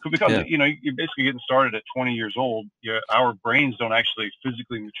 Because, Yeah. you're basically getting started at 20 years old. Our brains don't actually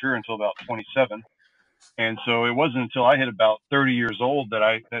physically mature until about 27. And so it wasn't until I hit about 30 years old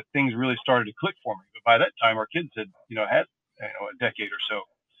that things really started to click for me. But by that time, our kids had, had, a decade or so.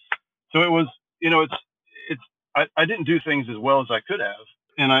 So it was, it's, I didn't do things as well as I could have.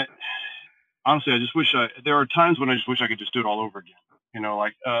 And honestly, I just wish there are times when I just wish I could just do it all over again,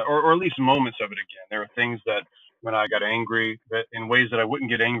 or at least moments of it again. There are things that when I got angry, that in ways that I wouldn't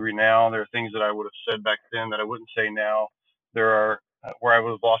get angry now. There are things that I would have said back then that I wouldn't say now. There are where I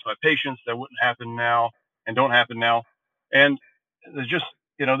would have lost my patience that wouldn't happen now and don't happen now. And there's just,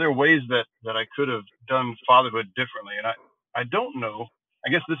 there are ways that I could have done fatherhood differently. And I don't know. I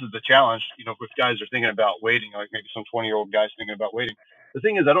guess this is the challenge, if guys are thinking about waiting, like maybe some 20-year-old guys thinking about waiting. The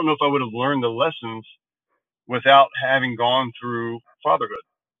thing is, I don't know if I would have learned the lessons without having gone through fatherhood.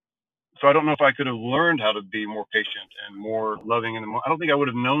 So I don't know if I could have learned how to be more patient and more loving, and I don't think I would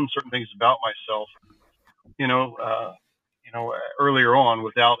have known certain things about myself, you know, uh, earlier on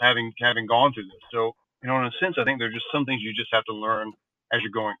without having gone through this. So, in a sense, I think there's just some things you just have to learn as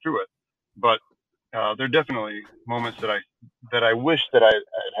you're going through it. But there are definitely moments that I wish that I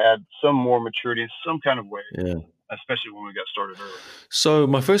had some more maturity in some kind of way, Yeah. especially when we got started early. So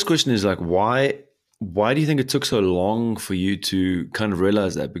my first question is like, why do you think it took so long for you to kind of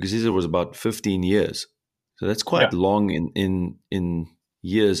realize that? Because it was about 15 years. So that's quite Yeah. long in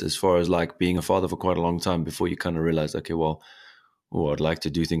years, as far as like being a father for quite a long time before you kind of realize, okay, well, I'd like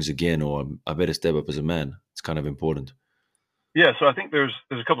to do things again, or I better step up as a man. It's kind of important. Yeah, so I think there's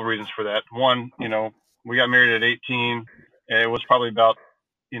a couple of reasons for that. One, we got married at 18, and it was probably about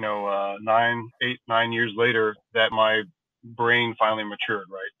 9 years later that my brain finally matured,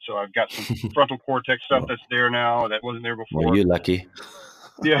 right? So I've got some frontal cortex stuff Well, that's there now that wasn't there well, before. you're lucky.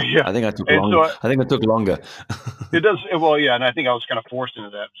 Yeah, yeah. I think I took And longer. so I think I took longer. it does well, yeah. And I think I was kind of forced into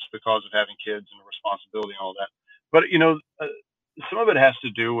that just because of having kids and the responsibility and all that. But some of it has to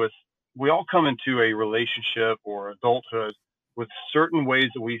do with we all come into a relationship or adulthood with certain ways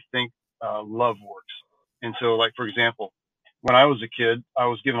that we think love works. And so, like for example, when I was a kid, I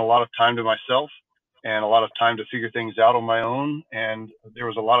was given a lot of time to myself and a lot of time to figure things out on my own, and there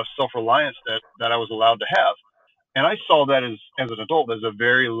was a lot of self-reliance that I was allowed to have. And I saw that as an adult as a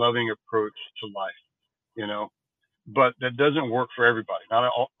very loving approach to life, you know. But that doesn't work for everybody.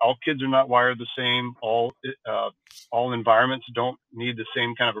 Not all kids are not wired the same. All environments don't need the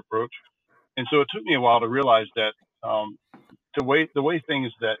same kind of approach. And so it took me a while to realize that um, the way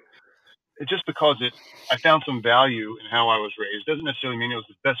things that just because I found some value in how I was raised doesn't necessarily mean it was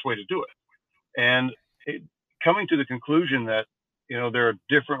the best way to do it. And it, coming to the conclusion that there are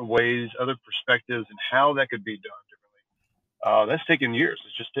different ways, other perspectives, and how that could be done differently. That's taken years.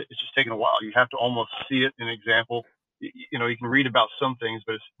 It's just taken a while. You have to almost see it in an example. You can read about some things,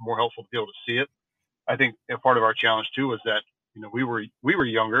 but it's more helpful to be able to see it. I think a part of our challenge too was that we were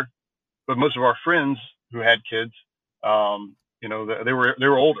younger, but most of our friends who had kids, they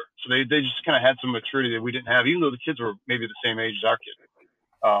were older, so they just kind of had some maturity that we didn't have, even though the kids were maybe the same age as our kids.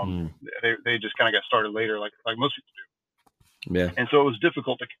 Um, Mm, they just kind of got started later, like most people yeah. do, and so it was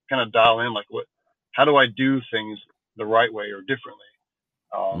difficult to kind of dial in, like how do I do things the right way or differently.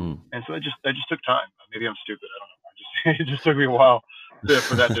 Mm. And so that just took time. Maybe I'm stupid. I don't know. It just took me a while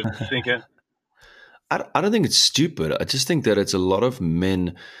for that to sink in. I don't think it's stupid. I just think that it's a lot of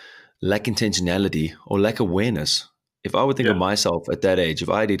men lack intentionality or lack awareness. If I would think of Yeah, myself at that age, if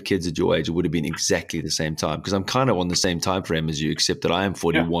I had kids at your age, it would have been exactly the same time because I'm kind of on the same time frame as you, except that I am yeah,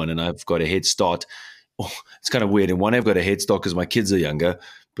 41 and I've got a head start. Oh, it's kind of weird. In one, I've got a head start because my kids are younger,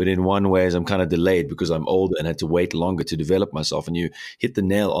 but in one way, I'm kind of delayed because I'm older and had to wait longer to develop myself. And you hit the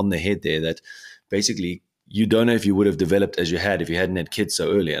nail on the head there that basically you don't know if you would have developed as you had if you hadn't had kids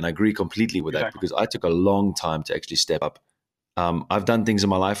so early. And I agree completely with that exactly. because I took a long time to actually step up. I've done things in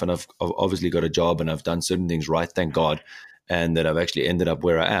my life and I've obviously got a job and I've done certain things right, thank God, and that I've actually ended up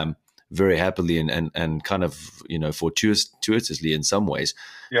where I am very happily and kind of, fortuitously in some ways.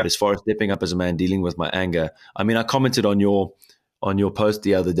 Yeah. But as far as stepping up as a man, dealing with my anger, I mean, I commented on your post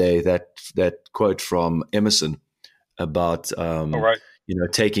the other day that quote from Emerson about All right.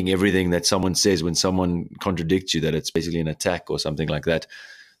 taking everything that someone says when someone contradicts you, that it's basically an attack or something like that.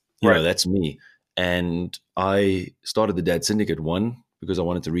 Right. That's me. And I started the Dad Syndicate, one, because I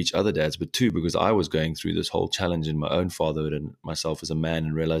wanted to reach other dads, but two, because I was going through this whole challenge in my own fatherhood and myself as a man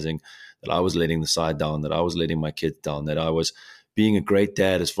and realizing that I was letting the side down, that I was letting my kids down, that I was being a great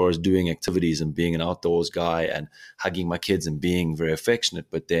dad as far as doing activities and being an outdoors guy and hugging my kids and being very affectionate,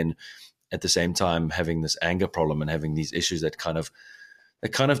 but then at the same time having this anger problem and having these issues that kind of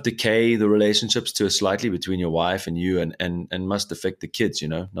decay the relationships to a slightly between your wife and you and must affect the kids.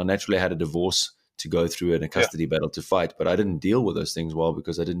 Now naturally I had a divorce to go through and a Yeah. custody battle to fight, but I didn't deal with those things well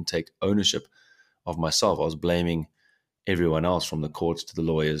because I didn't take ownership of myself. I was blaming everyone else, from the courts to the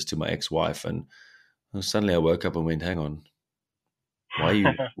lawyers to my ex-wife, and suddenly I woke up and went, hang on,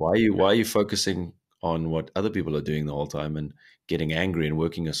 why are you focusing on what other people are doing the whole time and getting angry and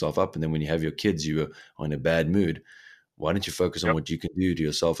working yourself up, and then when you have your kids you are in a bad mood? Why don't you focus on Yep. what you can do to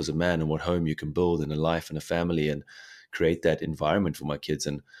yourself as a man and what home you can build and a life and a family and create that environment for my kids?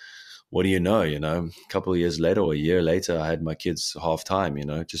 And what do you know, a couple of years later or a year later, I had my kids half time,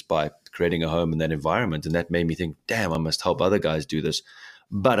 just by creating a home in that environment. And that made me think, damn, I must help other guys do this.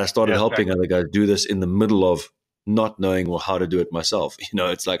 But I started Yeah. helping Exactly. other guys do this in the middle of not knowing how to do it myself.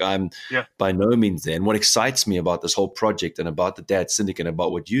 It's like I'm Yeah. by no means there. And what excites me about this whole project and about the Dad Syndicate and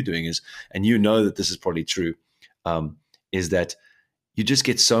about what you're doing is, and that this is probably true, is that you just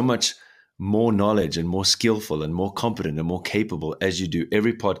get so much more knowledge and more skillful and more competent and more capable as you do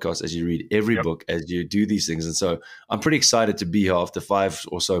every podcast, as you read every Yep. book, as you do these things. And so I'm pretty excited to be here after 5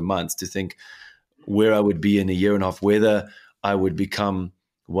 or so months to think where I would be in a year and a half, whether I would become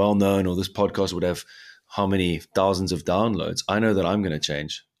well known or this podcast would have how many thousands of downloads. I know that I'm going to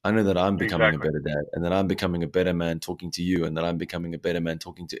change. I know that I'm becoming a Exactly. better dad and that I'm becoming a better man talking to you and that I'm becoming a better man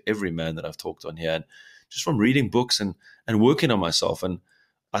talking to every man that I've talked on here. And just from reading books and working on myself. And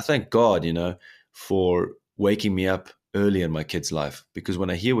I thank God, for waking me up early in my kid's life, because when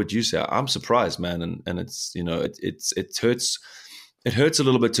I hear what you say, I'm surprised, man. And it's, it hurts a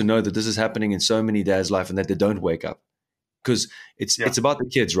little bit to know that this is happening in so many dads' life and that they don't wake up, because it's Yeah. it's about the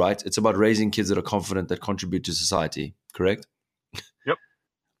kids, right? It's about raising kids that are confident, that contribute to society, correct? Yep.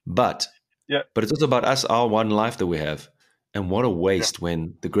 But Yeah. but it's also about us, our one life that we have. And what a Yeah. waste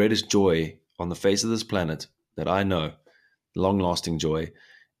when the greatest joy on the face of this planet that I know, long lasting joy,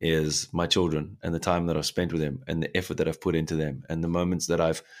 is my children and the time that I've spent with them and the effort that I've put into them and the moments that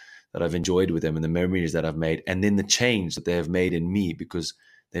I've enjoyed with them and the memories that I've made and then the change that they have made in me because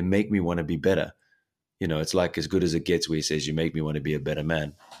they make me want to be better. It's like As Good as It Gets, where he says, "You make me want to be a better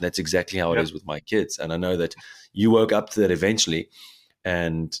man." That's exactly how it Yep. is with my kids. And I know that you woke up to that eventually.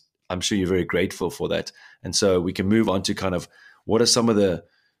 And I'm sure you're very grateful for that. And so we can move on to kind of what are some of the,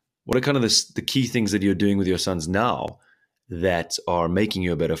 what are kind of the key things that you're doing with your sons now that are making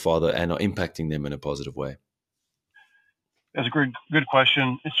you a better father and are impacting them in a positive way? That's a good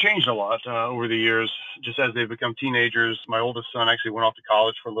question. It's changed a lot over the years, just as they've become teenagers. My oldest son actually went off to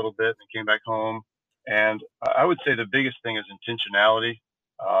college for a little bit and came back home. And I would say the biggest thing is intentionality,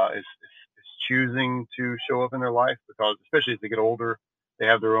 is choosing to show up in their life because, especially as they get older, they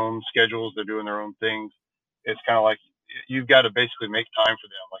have their own schedules, they're doing their own things. It's kind of like you've got to basically make time for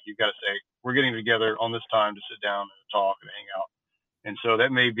them. Like you've got to say, we're getting together on this time to sit down and talk and hang out. And so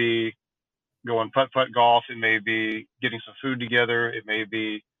that may be going putt putt golf. It may be getting some food together. It may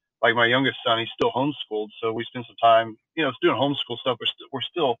be like my youngest son. He's still homeschooled, so we spend some time, doing homeschool stuff.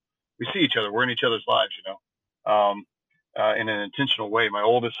 We see each other. We're in each other's lives, in an intentional way. My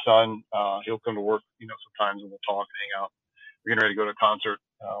oldest son, he'll come to work, sometimes, and we'll talk and hang out. We're getting ready to go to a concert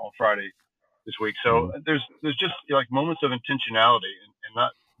on Friday this week. So Mm. there's just like moments of intentionality, and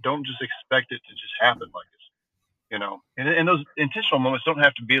not don't just expect it to just happen like this, and those intentional moments don't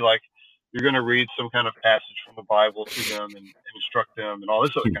have to be like you're going to read some kind of passage from the Bible to them and instruct them and all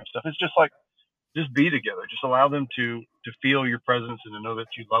this other kind of stuff. It's just like, just be together. Just allow them to feel your presence and to know that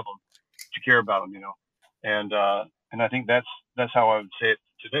you love them, that you care about them, and I think that's how I would say it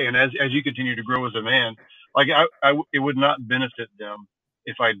today. And as you continue to grow as a man, like it would not benefit them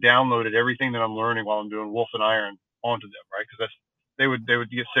if I downloaded everything that I'm learning while I'm doing Wolf and Iron onto them, right? Because they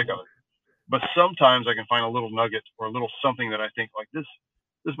would get sick of it. But sometimes I can find a little nugget or a little something that I think like this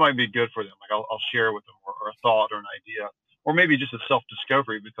might be good for them. Like I'll share with them, or a thought or an idea, or maybe just a self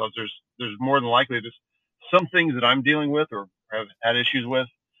discovery, because there's more than likely there's some things that I'm dealing with or have had issues with,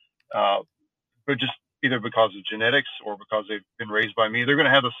 uh, but just either because of genetics or because they've been raised by me, they're going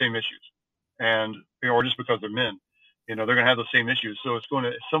to have the same issues, and or just because they're men, they're going to have the same issues. So it's going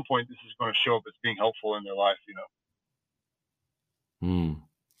to, at some point, this is going to show up as being helpful in their life. Mm.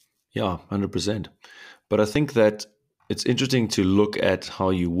 Yeah, 100%. But I think that it's interesting to look at how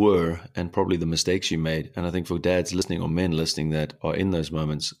you were and probably the mistakes you made. And I think for dads listening or men listening that are in those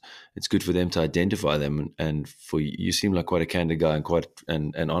moments, it's good for them to identify them. And for you seem like quite a candid guy and quite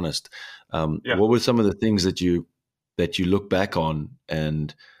and honest. Yeah. What were some of the things that you look back on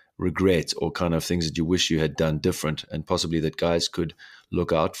and regret, or kind of things that you wish you had done different, and possibly that guys could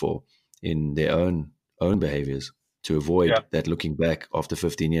look out for in their own behaviors to avoid Yeah. that, looking back after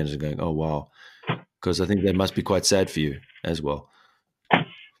 15 years and going, "Oh wow," because I think that must be quite sad for you as well.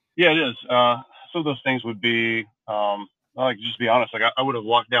 Yeah, it is. Some of those things would be, like, just be honest. Like, I would have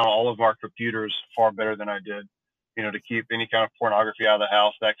locked down all of our computers far better than I did, to keep any kind of pornography out of the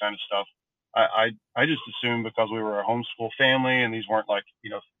house, that kind of stuff. I just assumed because we were a homeschool family and these weren't like,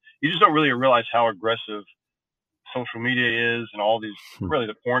 you just don't really realize how aggressive social media is and all these, Hmm. really,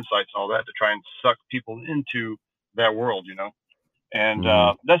 the porn sites and all that, to try and suck people into that world. And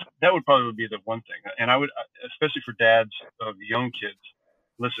Mm, that would probably be the one thing. And I would, especially for dads of young kids,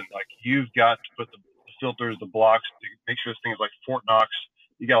 listen, like, you've got to put the filters, the blocks, to make sure this thing is like Fort Knox.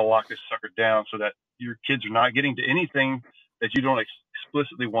 You got to lock this sucker down so that your kids are not getting to anything that you don't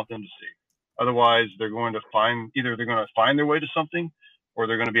explicitly want them to see. Otherwise, they're going to find their way to something, or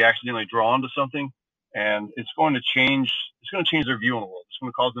they're going to be accidentally drawn to something, and it's going to change. It's going to change their view on the world. It's going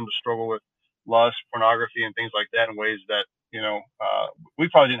to cause them to struggle with lust, pornography, and things like that in ways that we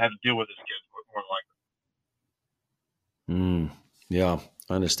probably didn't have to deal with as kids, more mm, yeah,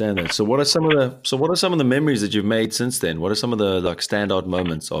 I understand that. So what are some of the memories that you've made since then? What are some of the like standout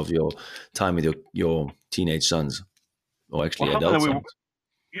moments of your time with your teenage sons, or Well, actually adult sons?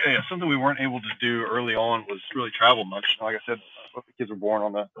 something we weren't able to do early on was really travel much. Like I said, both the kids were born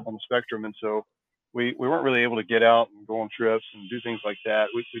on the spectrum, and so we weren't really able to get out and go on trips and do things like that.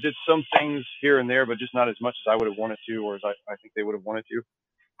 We did some things here and there, but just not as much as I would have wanted to, or as I think they would have wanted to.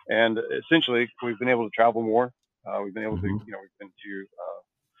 And essentially, we've been able to travel more. We've been able to, Hmm. we've been to,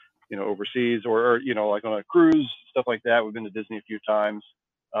 overseas, or like on a cruise, stuff like that. We've been to Disney a few times.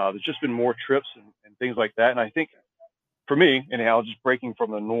 There's just been more trips and things like that. And I think, for me, anyhow, just breaking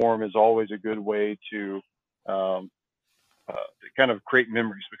from the norm is always a good way um, to kind of create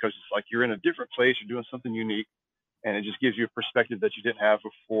memories, because it's like you're in a different place, you're doing something unique, and it just gives you a perspective that you didn't have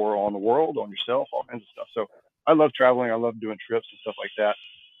before on the world, on yourself, all kinds of stuff. So I love traveling. I love doing trips and stuff like that.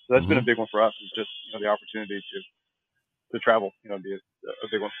 So that's been a Mm-hmm. big one for us, is just, the opportunity to travel, be a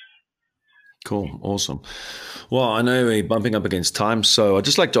big one. Cool. Awesome. Well, I know we're bumping up against time, so I'd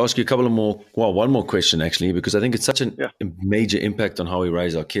just like to ask you a couple of more, well, one more question actually, because I think it's such a Yeah. major impact on how we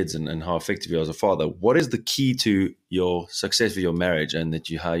raise our kids and how effective you are as a father. What is the key to your success with your marriage and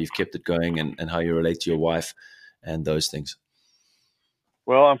how you've kept it going and how you relate to your wife and those things?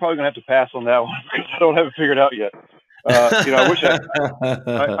 Well, I'm probably going to have to pass on that one because I don't have it figured out yet. I wish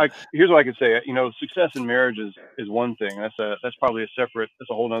here's what I could say. Success in marriage is one thing. That's probably that's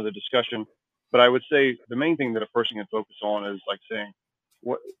a whole other discussion. But I would say the main thing that a person can focus on is like saying,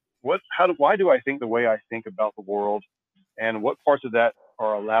 why do I think the way I think about the world, and what parts of that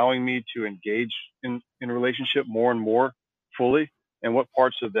are allowing me to engage in a relationship more and more fully, and what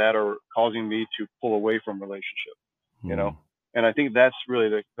parts of that are causing me to pull away from relationship, you know? And I think that's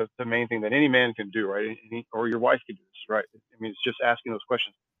really the main thing that any man can do, right? Or your wife can do this, right? I mean, it's just asking those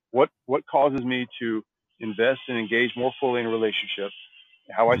questions. What causes me to invest and engage more fully in a relationship,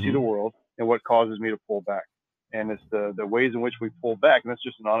 how I see the world, and what causes me to pull back? And it's the ways in which we pull back, and that's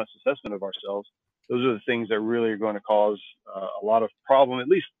just an honest assessment of ourselves. Those are the things that really are going to cause a lot of problem, at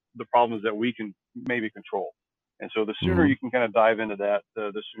least the problems that we can maybe control. And so the sooner you can kind of dive into that,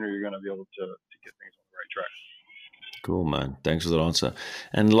 the sooner you're going to be able to get things on the right track. Cool, man. Thanks for that answer.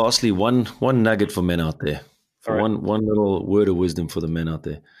 And lastly, one nugget for men out there. For All right. one little word of wisdom for the men out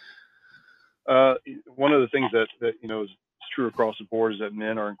there. One of the things that is true across the board is that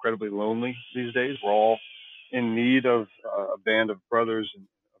men are incredibly lonely these days. We're all in need of a band of brothers and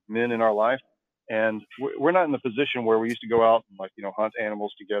men in our life, and we're not in the position where we used to go out and hunt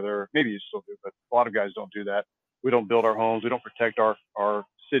animals together. Maybe you still do, but a lot of guys don't do that. We don't build our homes. We don't protect our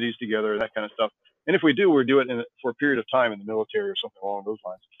cities together, that kind of stuff. And if we do, we do it for a period of time in the military or something along those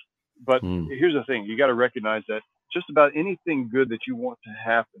lines. But here's the thing: you got to recognize that just about anything good that you want to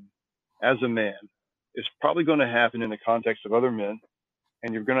happen as a man is probably going to happen in the context of other men,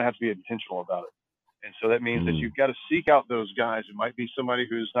 and you're going to have to be intentional about it. And so that means that you've got to seek out those guys. It might be somebody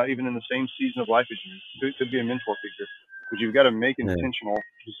who's not even in the same season of life as you. It could be a mentor figure, but you've got to make intentional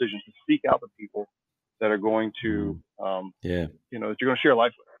decisions to seek out the people that are going to, that you're going to share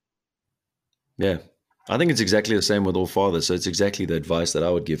life with. Yeah. I think it's exactly the same with all fathers. So it's exactly the advice that I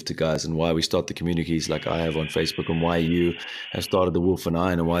would give to guys, and why we start the communities like I have on Facebook, and why you have started the Wolf and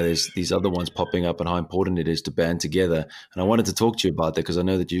Iron, and why there's these other ones popping up, and how important it is to band together. And I wanted to talk to you about that because I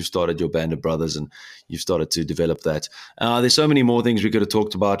know that you've started your band of brothers and you've started to develop that. There's so many more things we could have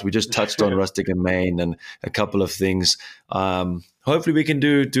talked about. We just touched on Rustic and Maine and a couple of things. Hopefully we can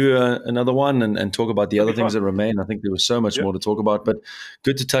do another one and talk about the other things that remain. I think there was so much more to talk about, but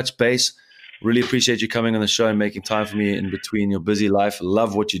good to touch base. Really appreciate you coming on the show and making time for me in between your busy life.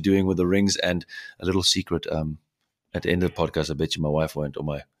 Love what you're doing with the rings. And a little secret, at the end of the podcast, I bet you my wife won't,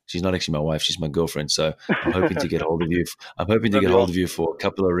 she's not actually my wife, she's my girlfriend. So I'm hoping to get hold of you. I'm hoping to get hold of you for a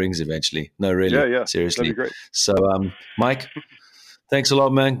couple of rings eventually. No, really. Yeah. Seriously. That'd be great. So, Mike, thanks a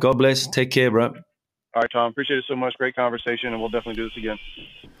lot, man. God bless. Take care, bro. All right, Tom. Appreciate it so much. Great conversation, and we'll definitely do this again.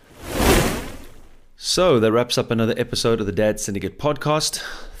 So that wraps up another episode of the Dad Syndicate podcast.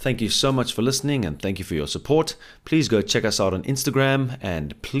 Thank you so much for listening, and thank you for your support. Please go check us out on Instagram,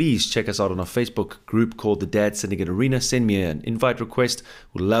 and please check us out on our Facebook group called the Dad Syndicate Arena. Send me an invite request.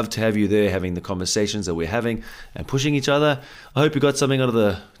 We'd love to have you there, having the conversations that we're having and pushing each other. I hope you got something out of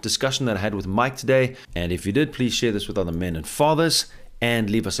the discussion that I had with Mike today. And if you did, please share this with other men and fathers,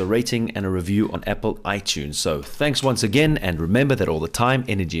 and leave us a rating and a review on Apple iTunes. So thanks once again, and remember that all the time,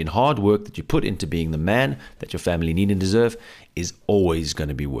 energy, and hard work that you put into being the man that your family need and deserve is always going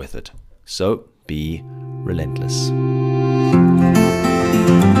to be worth it. So be relentless.